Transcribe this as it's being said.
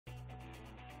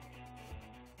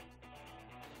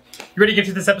You ready to get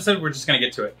to this episode? We're just gonna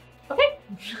get to it. Okay.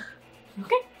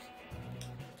 Okay.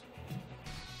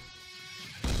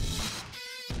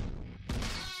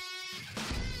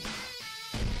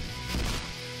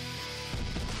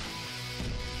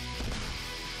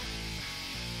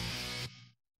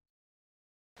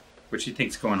 What do you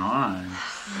think's going on?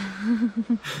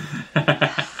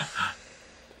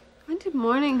 When did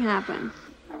morning happen?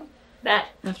 That.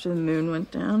 After the moon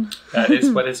went down. That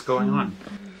is what is going on.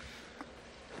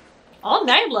 All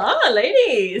night long,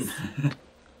 ladies.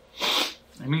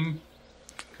 I mean,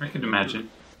 I could imagine.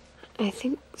 I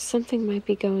think something might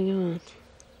be going on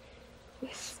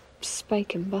with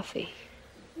Spike and Buffy.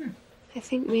 I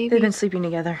think maybe... They've been sleeping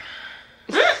together.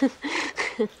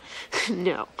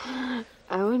 No,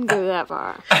 I wouldn't go that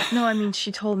far. No, I mean,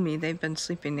 she told me they've been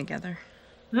sleeping together.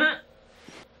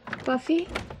 Buffy?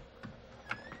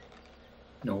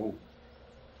 No.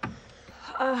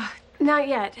 Not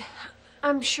yet.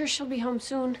 I'm sure she'll be home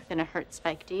soon. Gonna hurt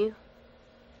Spike, do you?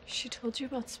 She told you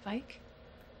about Spike?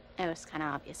 It was kind of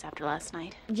obvious after last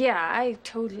night. Yeah, I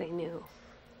totally knew.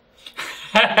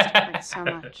 It hurt so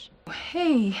much.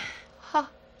 Hey. Huh,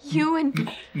 you and...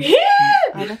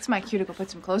 That's my cue to go put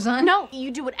some clothes on. No,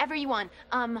 you do whatever you want.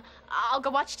 I'll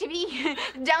go watch TV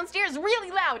downstairs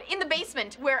really loud in the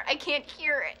basement where I can't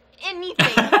hear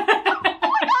anything. Oh my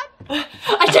god!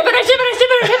 I ship it.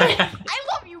 I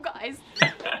love you guys.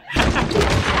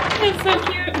 It's so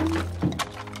cute.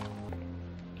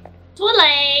 Too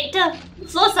late.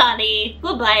 So sorry.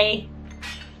 Goodbye.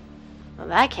 Well,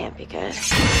 that can't be good.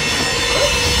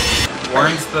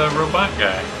 Warren's the robot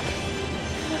guy.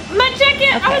 My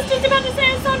jacket! Okay. I was just about to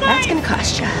say it's so nice. That's gonna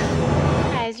cost you.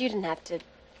 Guys, you didn't have to.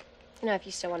 You know, if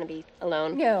you still want to be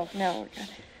alone. No, we're good.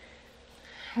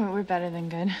 We're better than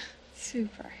good.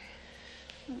 Super.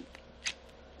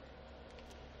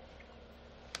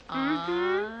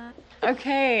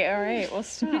 Okay, all right, we'll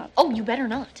stop. Oh, you better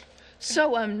not.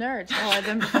 So, nerds, how are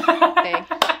them? Hey.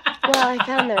 Well, I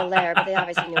found their lair, but they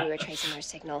obviously knew we were tracing their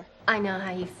signal. I know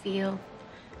how you feel.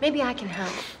 Maybe I can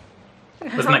help.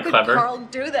 Wasn't that clever? How could Carl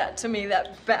do that to me,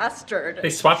 that bastard? They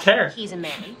swapped hair. He's a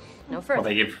man. No further. Well,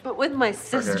 they give... But with my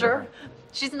sister,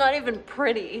 she's not even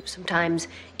pretty. Sometimes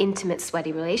intimate,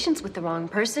 sweaty relations with the wrong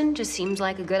person just seems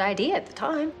like a good idea at the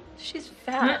time. She's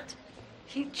fat.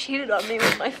 He cheated on me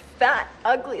with my fat,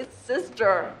 ugly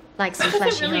sister. Like some Does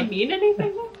fleshy it really hump. mean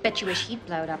anything? Bet you wish he'd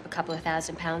blowed up a couple of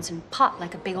 1,000 pounds and pop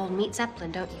like a big old meat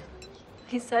zeppelin, don't you?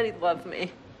 He said he'd love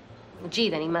me. Well, gee,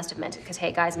 then he must have meant it, because,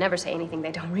 hey, guys never say anything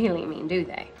they don't really mean, do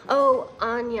they? Oh,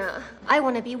 Anya, I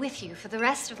want to be with you for the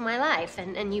rest of my life,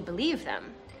 and you believe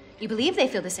them. You believe they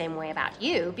feel the same way about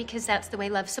you, because that's the way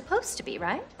love's supposed to be,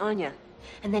 right? Anya.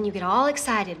 And then you get all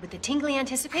excited with the tingly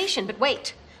anticipation, but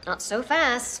wait, not so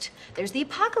fast. There's the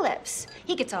apocalypse.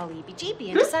 He gets all EB-GB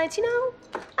and decides, you know,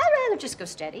 I'd rather just go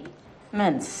steady.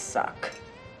 Men suck.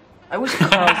 I wish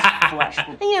Carl's flesh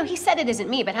would... And, you know, he said it isn't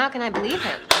me, but how can I believe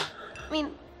him? I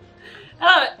mean,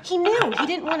 he knew he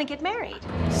didn't want to get married.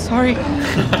 Sorry.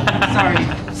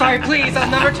 Sorry, please. I'll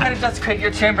never try to desecrate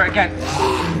your chamber again.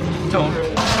 Don't.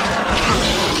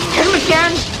 Hit him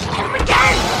again! Hit him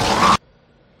again!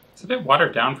 It's a bit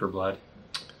watered down for blood.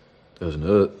 Doesn't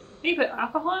hurt. Did you put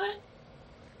alcohol in it?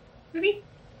 Maybe?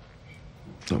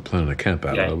 Not planning a camp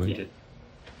out, Yeah, are we? he did.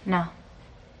 No.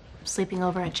 I'm sleeping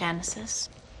over at Janice's.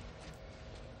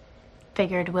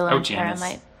 Figured Willow Oh, and Tara Janice.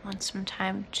 might want some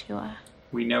time to,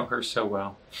 We know her so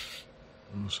well.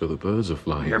 Oh, so the birds are We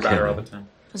flying. hear about her all the time.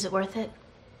 Was it worth it?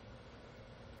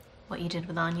 What you did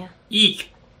with Anya?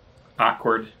 Eek!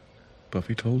 Awkward.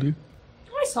 Buffy told you?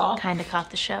 I saw. Kinda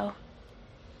caught the show.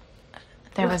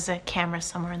 There was a camera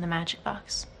somewhere in the magic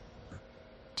box.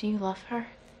 Do you love her?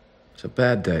 It's a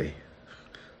bad day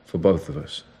for both of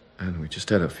us. And we just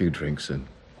had a few drinks and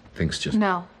things just...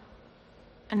 No.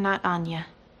 And not Anya.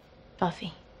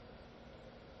 Buffy.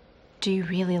 Do you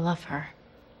really love her?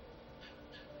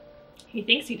 He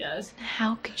thinks he does.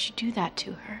 How could you do that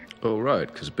to her? Oh, right,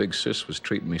 because Big Sis was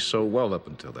treating me so well up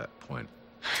until that point.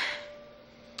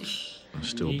 There'll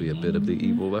still be a bit of the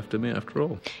evil left in me after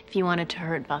all. If you wanted to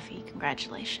hurt Buffy,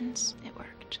 congratulations. It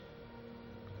worked.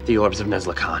 The Orbs of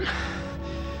Nezla-Khan.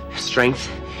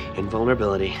 Strength,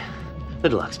 invulnerability. The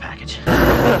deluxe package.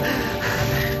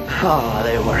 Oh,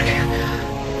 they work.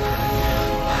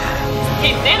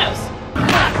 Hey, Thanos!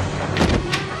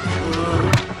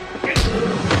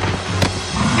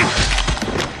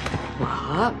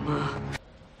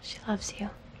 She loves you.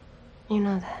 You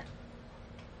know that.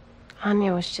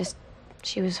 Anya was just...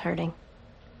 she was hurting.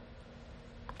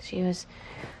 She was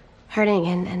hurting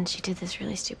and she did this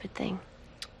really stupid thing.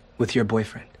 With your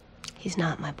boyfriend? He's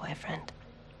not my boyfriend.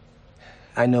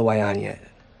 I know why Anya...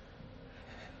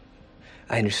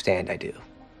 I understand, I do.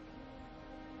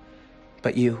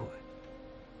 But you...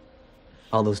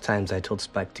 all those times I told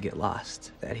Spike to get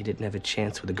lost, that he didn't have a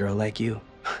chance with a girl like you.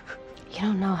 You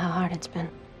don't know how hard it's been.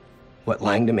 What,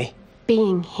 lying to me?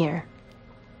 Being here.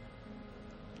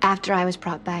 After I was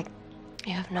brought back,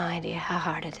 you have no idea how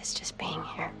hard it is just being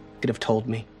here. You could have told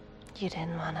me. You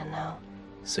didn't want to know.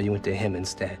 So you went to him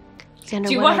instead. Do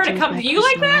you want her to come to you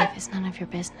like that? It's none of your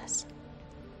business.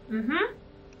 Mm-hmm.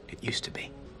 It used to be.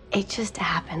 It just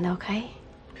happened, okay?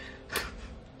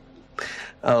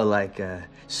 Oh, like,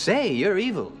 say, you're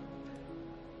evil.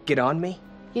 Get on me?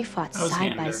 You fought That was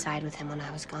side by Xander. side with him when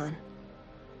I was gone.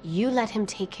 You let him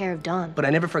take care of Dawn. But I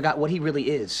never forgot what he really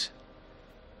is.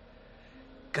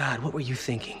 God, what were you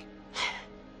thinking?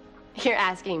 You're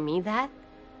asking me that?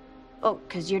 Oh,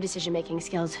 because your decision-making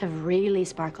skills have really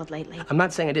sparkled lately. I'm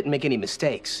not saying I didn't make any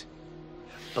mistakes.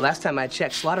 The last time I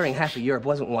checked, slaughtering half of Europe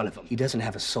wasn't one of them. He doesn't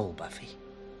have a soul, Buffy.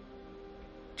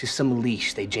 Just some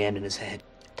leash they jammed in his head.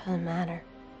 Doesn't matter.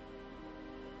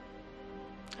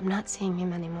 I'm not seeing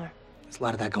him anymore. There's a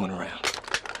lot of that going around.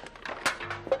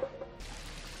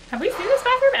 Have we seen this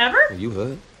bathroom ever? You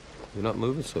hurt. You're not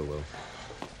moving so well.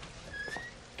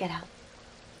 Get out.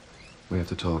 We have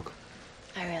to talk.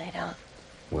 I really don't.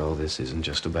 Well, this isn't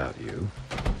just about you.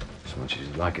 As much as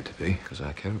you'd like it to be, because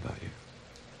I care about you.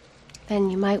 Then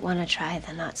you might want to try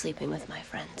the not sleeping with my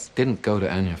friends. Didn't go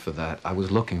to Anya for that. I was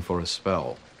looking for a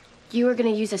spell. You were gonna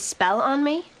use a spell on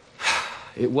me?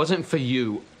 It wasn't for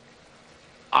you.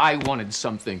 I wanted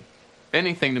something.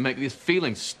 Anything to make this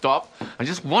feeling stop. I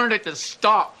just wanted it to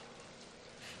stop.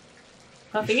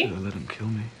 You Buffy? should have let him kill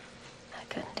me. I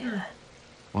couldn't do that.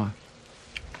 Why?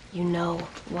 You know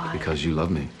why. Because you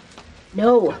love me.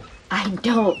 No, I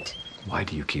don't. Why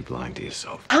do you keep lying to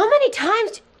yourself? How many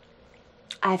times?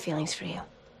 I have feelings for you.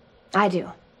 I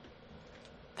do.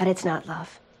 But it's not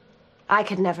love. I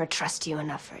could never trust you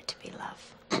enough for it to be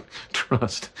love.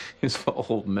 Trust is for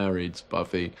old marrieds,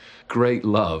 Buffy. Great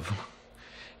love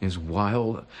is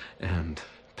wild and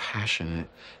passionate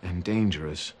and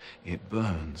dangerous. It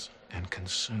burns and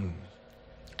consumes.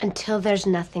 Until there's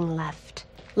nothing left.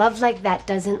 Love like that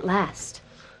doesn't last.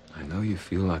 I know you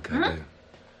feel like I do.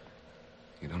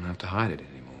 You don't have to hide it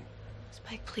anymore.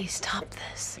 Spike, please stop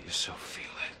this. You so feel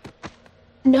it.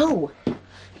 No.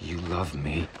 You love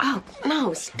me. Oh,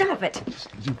 no, stop it.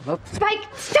 You love me. Spike,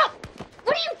 stop!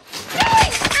 What are you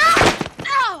doing? Ah!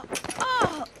 Ow!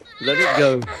 Oh! Let it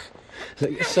go.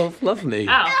 Let yourself love me.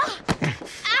 Ow.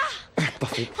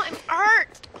 Buffy. I'm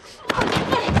hurt.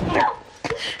 No!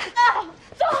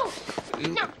 No! No!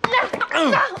 No!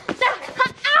 No! No!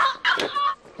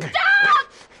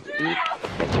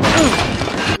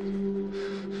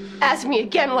 Ask me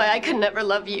again why I could never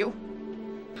love you.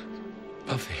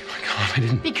 Buffy, my God, I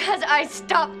didn't. Because I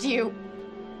stopped you.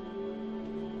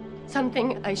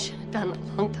 Something I should have done a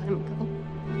long time ago.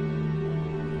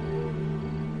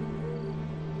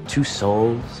 Two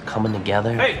souls coming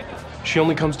together. Hey, she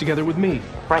only comes together with me.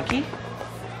 Frankie?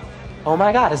 Oh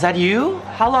my God, is that you?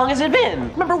 How long has it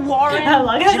been? Remember Warren? How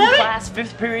long has Gym it been? class,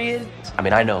 5th period? I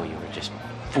mean, I know you were just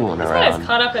fooling This around. guy's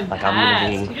caught up in like past. I'm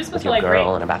gonna He be just with was your like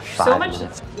girl in about 5 so much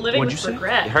minutes. living What'd with you say?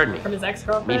 regret. You heard me. From his Mean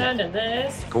ex-girlfriend it. and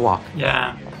this. Go walk.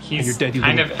 Yeah, he's your daddy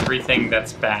kind wouldn't- of everything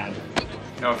that's bad.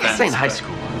 No offense. This ain't high but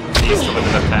school. He used to live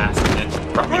in the past, and it's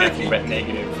probably nothing but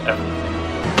negative everything.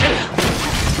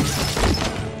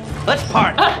 Let's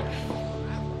party.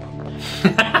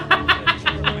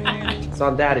 It's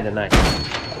on Daddy tonight.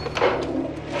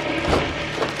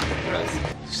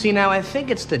 See, now I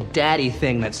think it's the daddy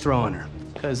thing that's throwing her.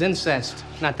 Because incest,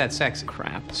 not that sexy.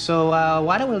 Crap. So,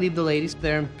 why don't we leave the ladies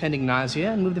there impending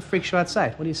nausea and move the freak show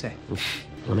outside? What do you say?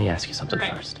 Let me ask you something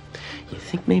first. You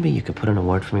think maybe you could put in a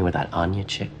word for me with that Anya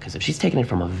chick? Because if she's taking it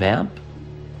from a vamp,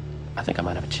 I think I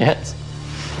might have a chance.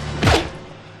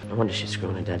 No wonder she's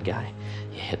screwing a dead guy.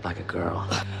 You hit like a girl.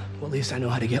 Well, at least I know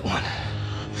how to get one.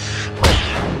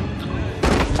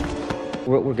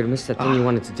 We're gonna miss that thing you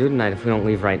wanted to do tonight if we don't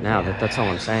leave right now. That's all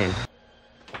I'm saying.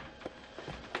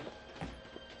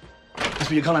 That's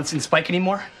what you call not seeing Spike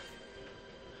anymore?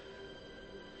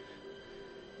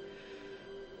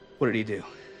 What did he do?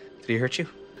 Did he hurt you?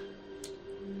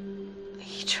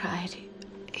 He tried.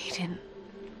 He didn't.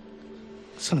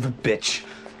 Son of a bitch.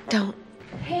 Don't.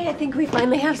 Hey, I think we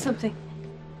finally have something.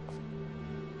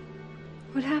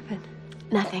 What happened?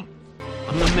 Nothing.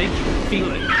 I'm gonna make you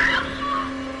feel it.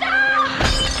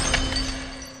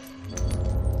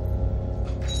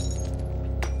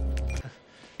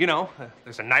 You know,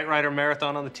 there's a Knight Rider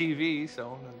marathon on the TV,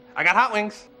 so I got hot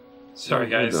wings. Sorry,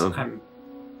 guys. Hold on. I'm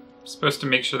supposed to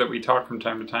make sure that we talk from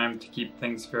time to time to keep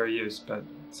things fair use, but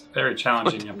it's a very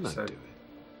challenging What? I'm not episode. doing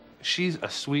she's a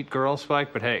sweet girl,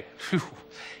 Spike, but hey, phew,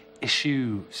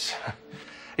 issues.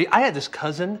 Hey, I had this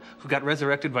cousin who got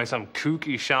resurrected by some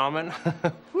kooky shaman.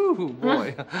 Whew,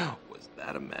 boy, was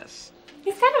that a mess.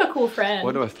 He's kind of a cool friend.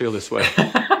 Why do I feel this way?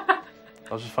 That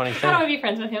was a funny I thing. don't want to be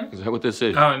friends with him. Is that what this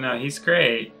is? Oh no, he's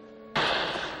great.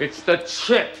 It's the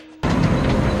chick!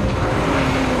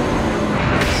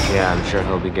 Yeah, I'm sure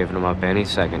he'll be giving him up any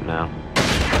second now.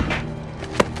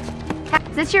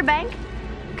 Is this your bank?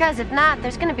 Because if not,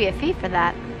 there's gonna be a fee for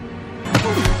that.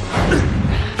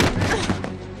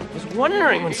 I was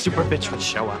wondering when Super Bitch would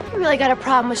show up. You really got a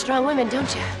problem with strong women,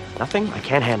 don't you? Nothing I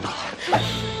can't handle.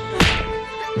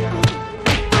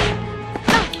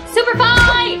 Super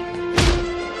fight!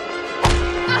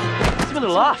 He's a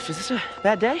little off. Is this a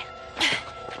bad day?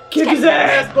 Kick his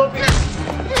ass, Buffy!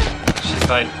 She's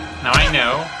like, now I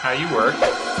know how you work.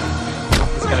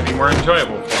 It's gonna be more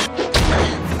enjoyable.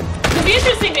 The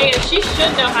interesting thing is she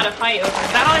should know how to fight over.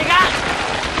 Is that all you got?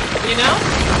 You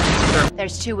know?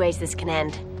 There's two ways this can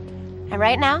end. And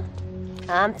right now,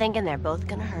 I'm thinking they're both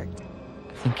gonna hurt.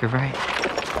 I think you're right.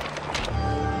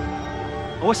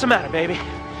 Well, what's the matter, baby?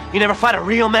 You never fought a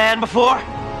real man before?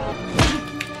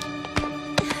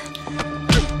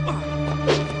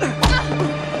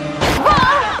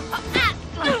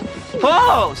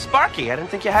 Whoa, Sparky, I didn't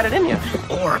think you had it in you.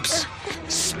 Orbs.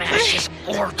 Smash his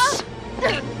orbs.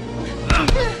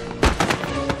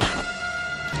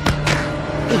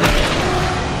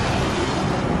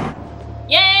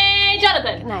 Yay,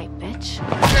 Jonathan! Good night, bitch.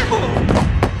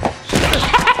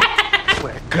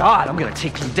 Swear to God, I'm gonna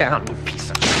take you down, you piece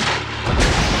of shit.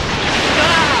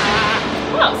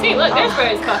 Oh, see, look, there's where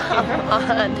his costume.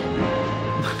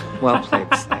 On. Well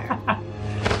played, Slayer.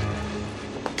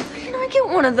 Can I get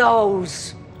one of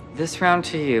those? This round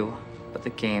to you, but the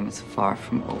game is far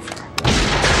from over.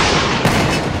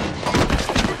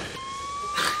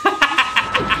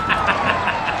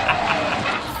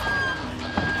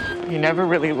 You never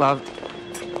really loved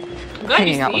I'm glad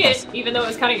you hanging out see with it, us. even though it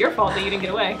was kind of your fault that you didn't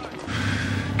get away.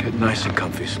 Get nice and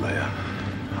comfy, Slayer.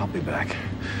 I'll be back.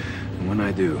 And when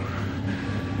I do,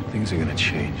 things are gonna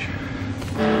change.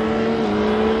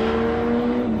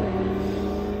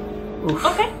 Oof.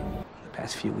 Okay. The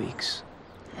past few weeks,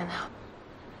 I know.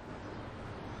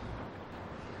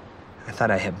 I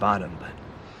thought I hit bottom, but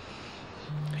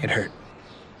it hurt.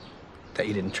 That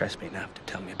you didn't trust me enough to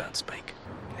tell me about Spike.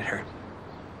 It hurt.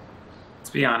 Let's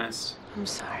be honest. I'm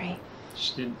sorry.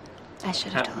 She didn't I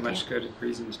should have have told much you. good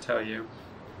reason to tell you.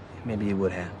 Maybe you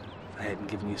would have if I hadn't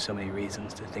given you so many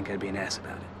reasons to think I'd be an ass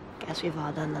about it. Guess we've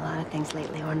all done a lot of things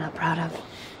lately we're not proud of.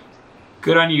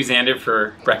 Good on you, Xander,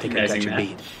 for I think I got recognizing you that.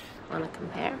 beat. Wanna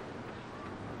compare?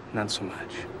 Not so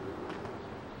much.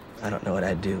 I don't know what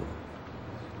I'd do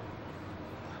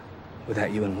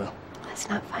without you and Will. Let's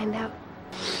not find out.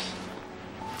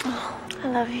 Oh, I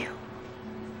love you.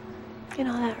 You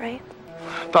know that, right?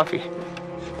 Buffy,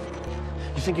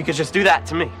 you think you could just do that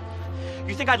to me?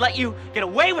 You think I'd let you get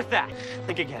away with that?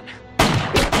 Think again.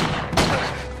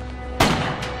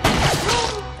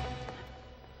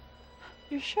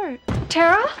 Your shirt.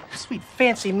 Tara? Sweet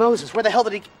fancy Moses, where the hell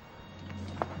did he...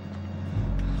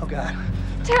 Oh, God.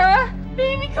 Tara?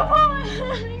 Baby, come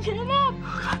on. Get up.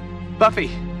 Buffy!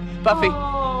 Buffy!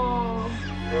 Oh.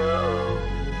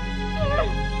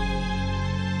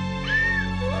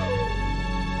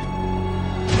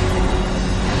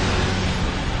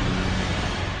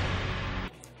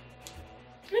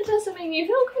 It doesn't make me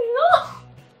feel good at all.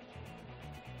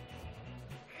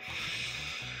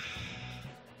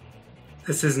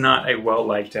 This is not a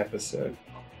well-liked episode.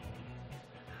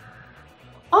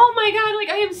 Oh my god, like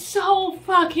I am so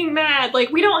fucking mad. Like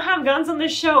we don't have guns on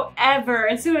this show ever.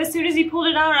 And so as soon as he pulled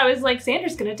it out, I was like,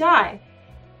 Xander's gonna die.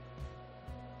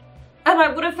 And I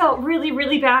would have felt really,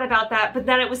 really bad about that, but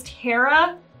then it was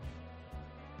Tara.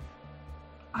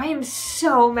 I am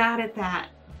so mad at that.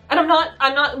 And I'm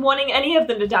not wanting any of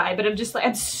them to die, but I'm just like,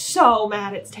 I'm so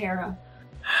mad it's Tara.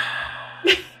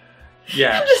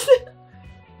 Yeah. I was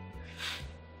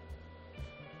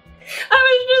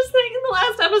just thinking the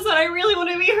last episode, I really want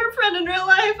to be her friend in real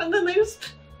life, and then they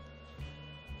just...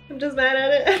 I'm just mad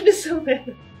at it. I'm just so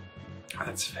mad.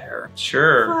 That's fair.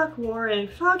 Sure. Fuck Warren.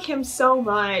 Fuck him so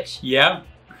much. Yep.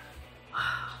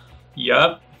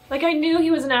 Yup. Like, I knew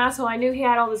he was an asshole. I knew he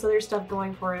had all this other stuff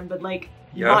going for him, but, like,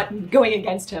 Yep. not going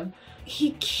against him.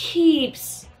 He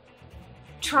keeps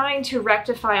trying to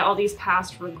rectify all these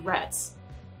past regrets,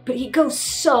 but he goes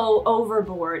so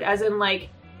overboard, as in, like,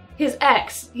 his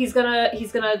ex, he's gonna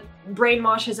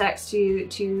brainwash his ex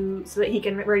to so that he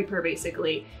can rape her,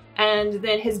 basically. And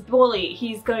then his bully,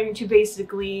 he's going to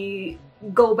basically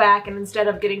go back and instead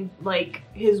of getting like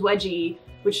his wedgie,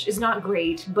 which is not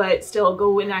great, but still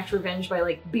go enact revenge by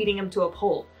like beating him to a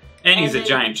pulp. And he's a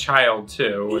giant child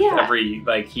too. With Yeah.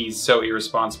 like he's so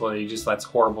irresponsible that he just lets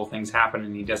horrible things happen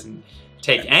and he doesn't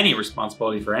take any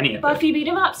responsibility for any of it. Buffy beat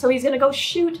him up, so he's gonna go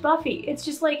shoot Buffy. It's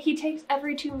just like he takes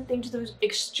every thing to the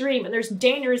extreme, and there's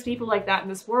dangerous people like that in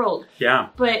this world. Yeah.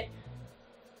 But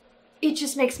it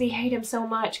just makes me hate him so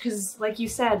much because, like you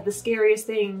said, the scariest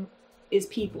thing is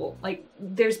people. Like,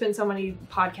 there's been so many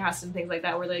podcasts and things like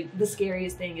that where like the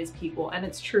scariest thing is people, and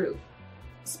it's true.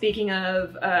 Speaking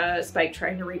of Spike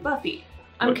trying to rape Buffy,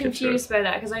 I'm confused by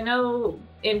that because I know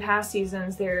in past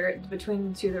seasons,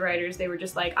 between the two of the writers, they were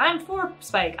just like, I'm for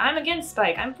Spike, I'm against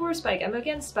Spike, I'm for Spike, I'm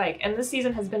against Spike. And this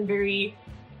season has been very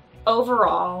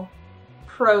overall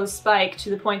pro Spike to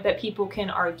the point that people can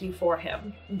argue for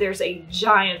him. There's a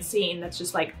giant scene that's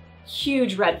just like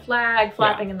huge red flag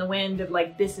flapping in the wind of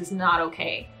like, this is not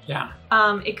okay. Yeah.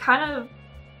 It kind of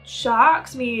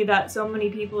shocks me that so many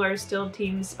people are still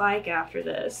Team Spike after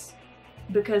this,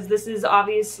 because this is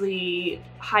obviously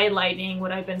highlighting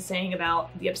what I've been saying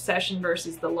about the obsession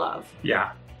versus the love.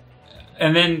 Yeah.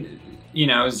 And then, you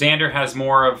know, Xander has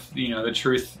more of, you know, the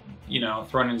truth, you know,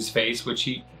 thrown in his face, which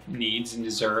he needs and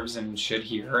deserves and should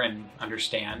hear and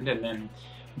understand. And then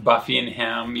Buffy and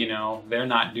him, you know, they're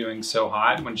not doing so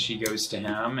hot when she goes to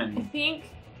him. And I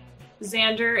think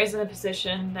Xander is in a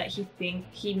position that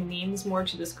he means more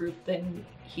to this group than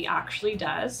he actually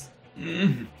does.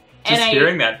 Just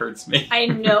hearing that hurts me. I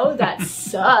know that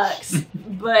sucks,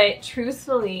 but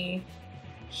truthfully,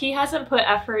 he hasn't put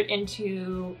effort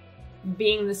into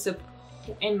being the support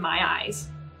in my eyes.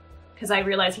 Because I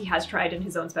realize he has tried in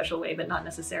his own special way, but not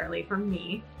necessarily for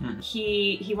me.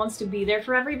 He wants to be there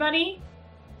for everybody,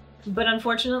 but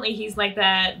unfortunately he's like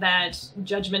that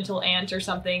judgmental aunt or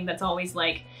something that's always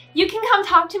like, you can come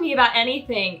talk to me about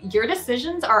anything. Your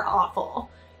decisions are awful.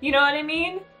 You know what I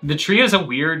mean? The trio's a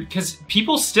weird, because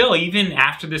people still, even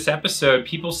after this episode,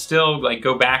 people still like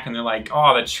go back and they're like,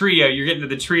 oh, the trio, you're getting to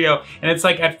the trio. And it's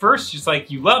like, at first, just like,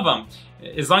 you love them.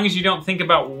 As long as you don't think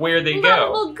about where they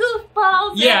go. Little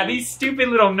goofballs. Yeah, these stupid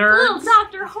little nerds. Little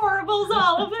Dr. Horribles,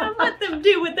 all of them. Let them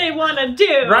do what they want to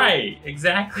do. Right,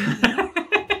 exactly.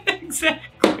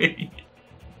 Exactly.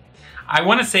 I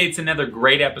want to say it's another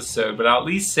great episode, but I'll at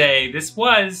least say this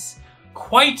was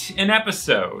quite an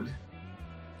episode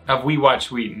of We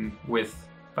Watch Whedon with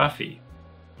Buffy.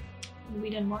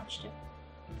 Whedon watched it.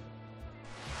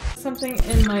 Something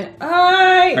in my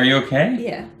eye. Are you okay?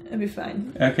 Yeah, I'll be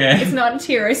fine. Okay. It's not a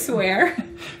tear, I swear.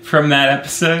 From that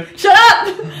episode? Shut up!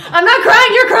 I'm not crying,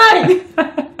 you're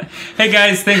crying! Hey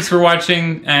guys, thanks for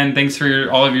watching, and thanks for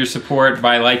all of your support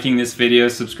by liking this video,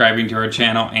 subscribing to our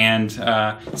channel, and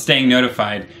staying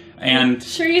notified. And make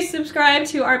sure you subscribe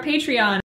to our Patreon.